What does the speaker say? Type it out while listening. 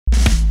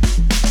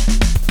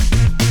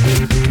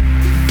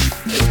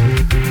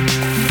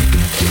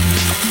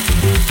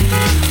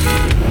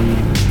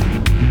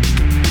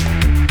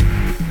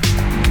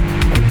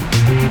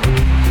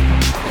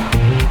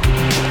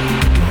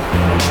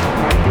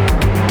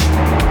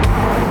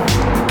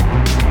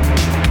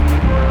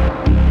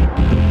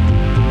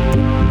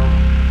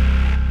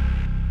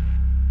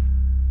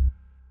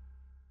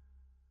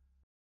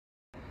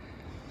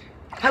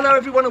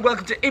everyone and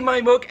welcome to In My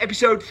Mug,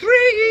 episode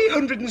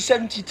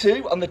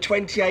 372 on the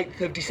 28th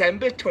of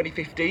December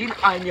 2015.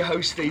 I'm your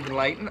host Stephen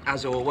Layton,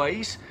 as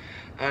always.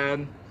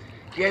 Yeah,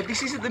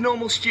 this isn't the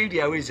normal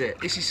studio, is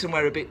it? This is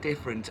somewhere a bit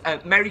different.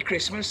 Merry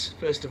Christmas,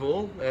 first of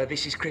all.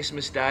 This is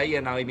Christmas Day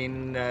and I'm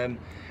in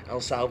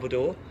El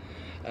Salvador,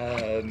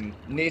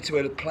 near to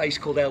a place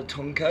called El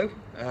Tunco.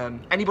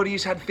 Anybody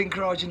who's had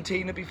Finca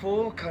Argentina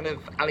before, kind of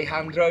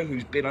Alejandro,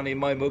 who's been on In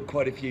My Mug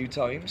quite a few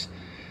times.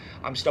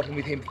 I'm stopping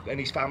with him and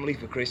his family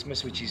for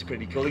Christmas, which is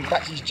pretty cool. In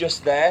fact, he's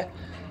just there.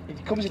 If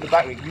he comes in the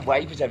back, he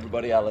waves at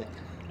everybody, Ali.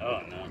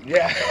 Oh no.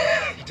 Yeah,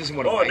 he doesn't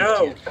want to wave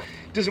to you.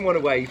 Doesn't want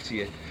to wave to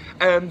you.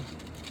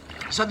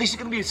 So this is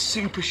going to be a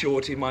super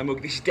short In My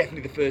Mug. This is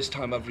definitely the first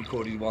time I've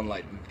recorded one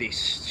like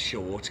this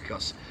short,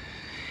 because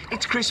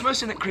it's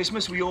Christmas, and at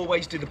Christmas we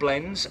always do the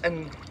blends,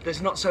 and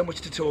there's not so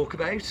much to talk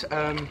about.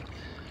 I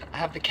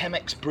have the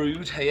Chemex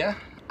Brood here.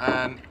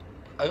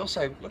 I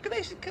also, look at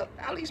this,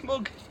 Ali's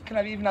mug. Can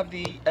I even have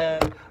the,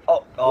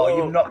 oh,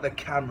 you've knocked the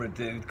camera,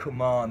 dude, come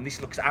on.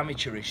 This looks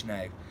amateurish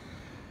now.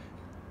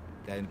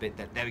 Down a bit,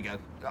 there we go.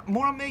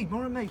 More on me,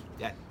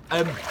 yeah.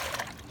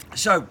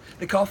 So,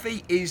 the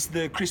coffee is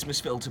the Christmas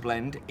filter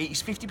blend. It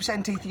is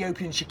 50%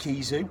 Ethiopian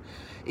Shikizu.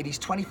 It is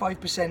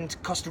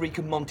 25% Costa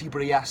Rican Monte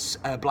Brias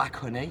black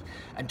honey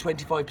and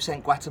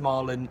 25%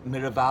 Guatemalan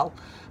Miraval,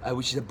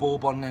 which is a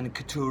Bourbon and a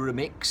Caturra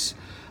mix.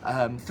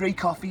 3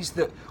 coffees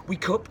that we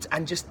cupped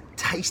and just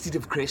tasted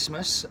of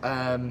Christmas.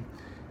 And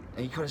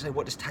you kind of say,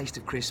 what does taste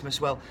of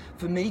Christmas? Well,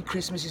 for me,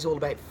 Christmas is all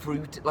about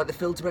fruit. Like the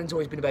filter blend's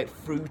always been about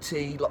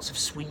fruity, lots of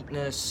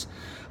sweetness,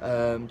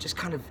 just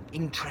kind of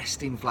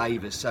interesting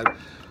flavours. So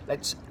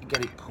let's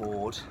get it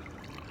poured.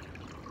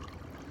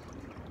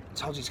 I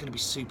told you it's going to be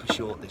super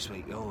short this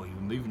week. Oh, you're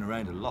moving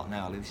around a lot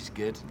now, Ali. This is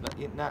good.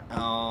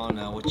 Oh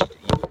no,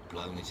 you've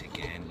blown it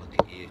again.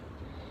 Look at you.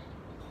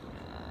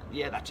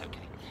 Yeah, that's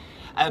okay.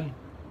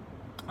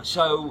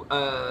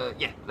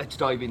 Yeah, let's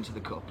dive into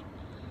the cup.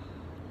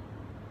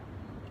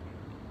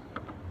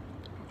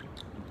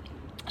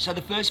 So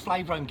the first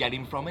flavour I'm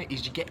getting from it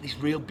is you get this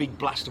real big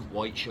blast of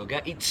white sugar.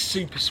 It's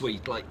super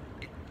sweet, like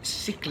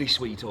sickly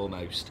sweet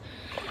almost.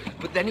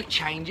 But then it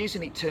changes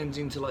and it turns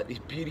into like these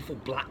beautiful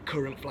black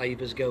currant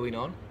flavours going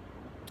on.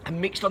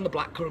 And mixed on the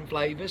blackcurrant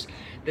flavours,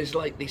 there's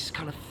like this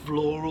kind of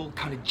floral,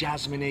 kind of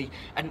jasmine-y,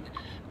 and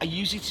I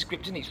use it to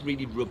describe, and it's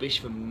really rubbish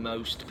for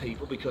most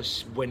people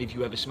because when have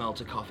you ever smelt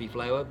a coffee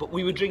flower? But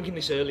we were drinking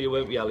this earlier,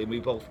 weren't we, Ali? And we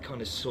both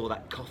kind of saw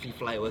that coffee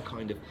flower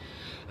kind of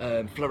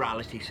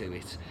florality to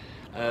it.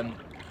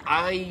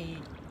 I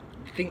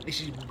think this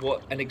is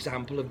an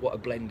example of what a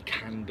blend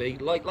can be.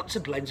 Like lots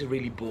of blends are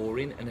really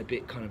boring and a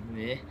bit kind of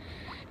meh.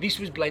 This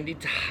was blended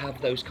to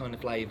have those kind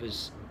of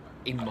flavours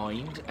in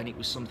mind, and it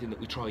was something that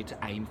we tried to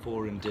aim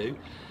for and do,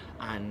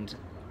 and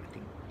I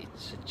think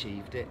it's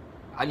achieved it.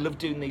 I love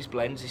doing these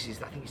blends. I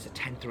think it's the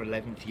 10th or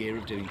 11th year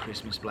of doing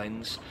Christmas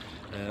blends.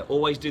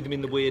 Always do them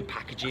in the weird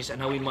packages. I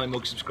know In My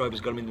Mug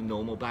subscribers got them in the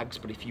normal bags,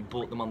 but if you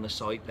bought them on the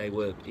site, they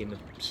were in a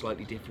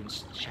slightly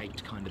different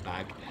shaped kind of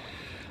bag.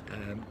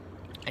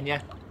 And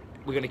yeah,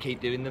 we're going to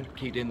keep doing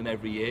them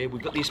every year.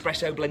 We've got the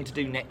espresso blend to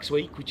do next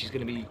week, which is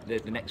going to be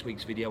the next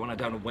week's video, and I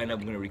don't know when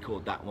I'm going to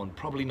record that one.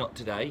 Probably not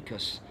today,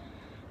 because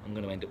I'm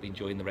going to end up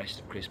enjoying the rest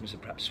of Christmas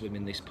and perhaps swim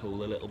in this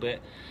pool a little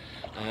bit.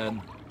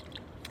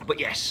 But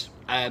yes,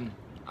 I'm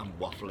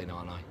waffling,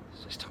 aren't I?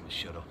 So it's time to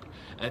shut up.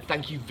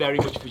 Thank you very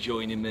much for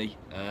joining me.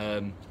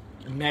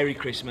 Merry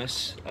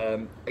Christmas.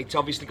 It's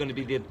obviously going to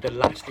be the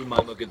last In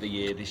My Mug of the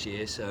year this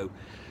year, so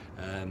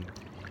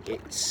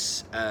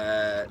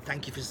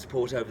thank you for the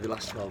support over the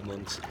last 12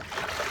 months.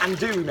 And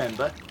do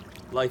remember,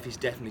 life is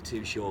definitely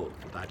too short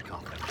for bad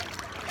coffee.